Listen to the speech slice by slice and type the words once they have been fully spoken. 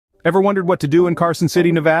Ever wondered what to do in Carson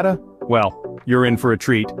City, Nevada? Well, you're in for a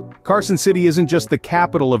treat. Carson City isn't just the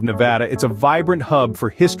capital of Nevada, it's a vibrant hub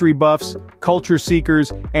for history buffs, culture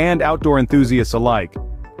seekers, and outdoor enthusiasts alike.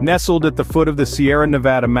 Nestled at the foot of the Sierra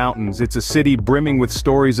Nevada mountains, it's a city brimming with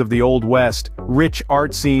stories of the Old West, rich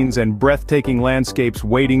art scenes and breathtaking landscapes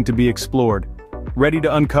waiting to be explored. Ready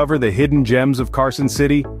to uncover the hidden gems of Carson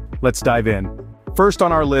City? Let's dive in. First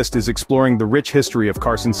on our list is exploring the rich history of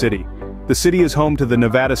Carson City. The city is home to the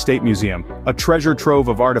Nevada State Museum, a treasure trove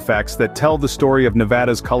of artifacts that tell the story of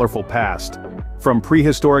Nevada's colorful past. From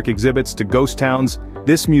prehistoric exhibits to ghost towns,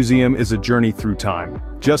 this museum is a journey through time.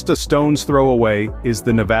 Just a stone's throw away is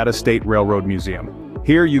the Nevada State Railroad Museum.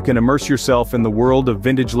 Here you can immerse yourself in the world of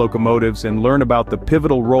vintage locomotives and learn about the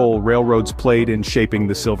pivotal role railroads played in shaping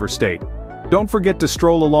the Silver State. Don't forget to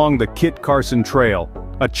stroll along the Kit Carson Trail,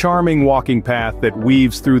 a charming walking path that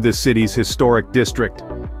weaves through the city's historic district.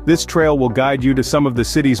 This trail will guide you to some of the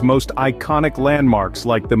city's most iconic landmarks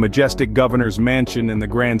like the majestic governor's mansion and the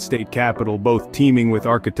grand state capitol, both teeming with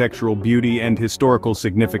architectural beauty and historical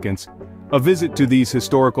significance. A visit to these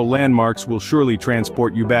historical landmarks will surely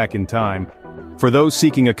transport you back in time. For those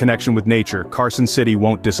seeking a connection with nature, Carson City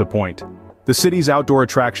won't disappoint. The city's outdoor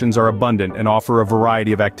attractions are abundant and offer a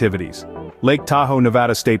variety of activities. Lake Tahoe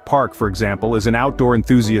Nevada State Park, for example, is an outdoor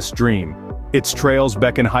enthusiast's dream. Its trails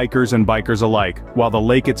beckon hikers and bikers alike, while the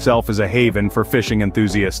lake itself is a haven for fishing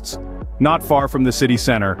enthusiasts. Not far from the city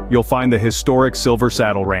center, you'll find the historic Silver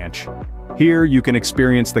Saddle Ranch. Here you can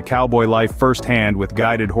experience the cowboy life firsthand with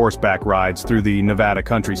guided horseback rides through the Nevada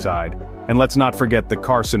countryside. And let's not forget the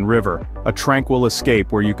Carson River, a tranquil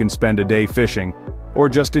escape where you can spend a day fishing, or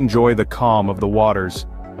just enjoy the calm of the waters.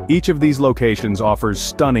 Each of these locations offers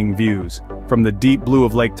stunning views, from the deep blue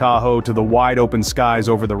of Lake Tahoe to the wide open skies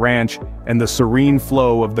over the ranch and the serene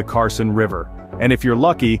flow of the Carson River. And if you're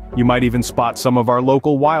lucky, you might even spot some of our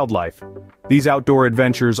local wildlife. These outdoor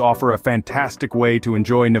adventures offer a fantastic way to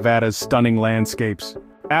enjoy Nevada's stunning landscapes.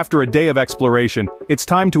 After a day of exploration, it's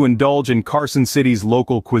time to indulge in Carson City's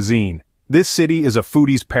local cuisine. This city is a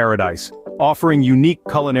foodie's paradise, offering unique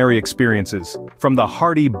culinary experiences. From the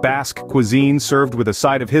hearty Basque cuisine served with a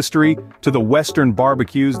side of history, to the Western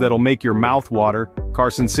barbecues that'll make your mouth water,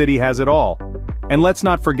 Carson City has it all. And let's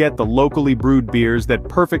not forget the locally brewed beers that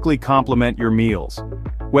perfectly complement your meals.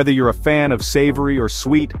 Whether you're a fan of savory or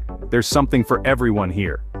sweet, there's something for everyone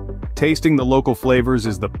here. Tasting the local flavors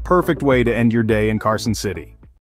is the perfect way to end your day in Carson City.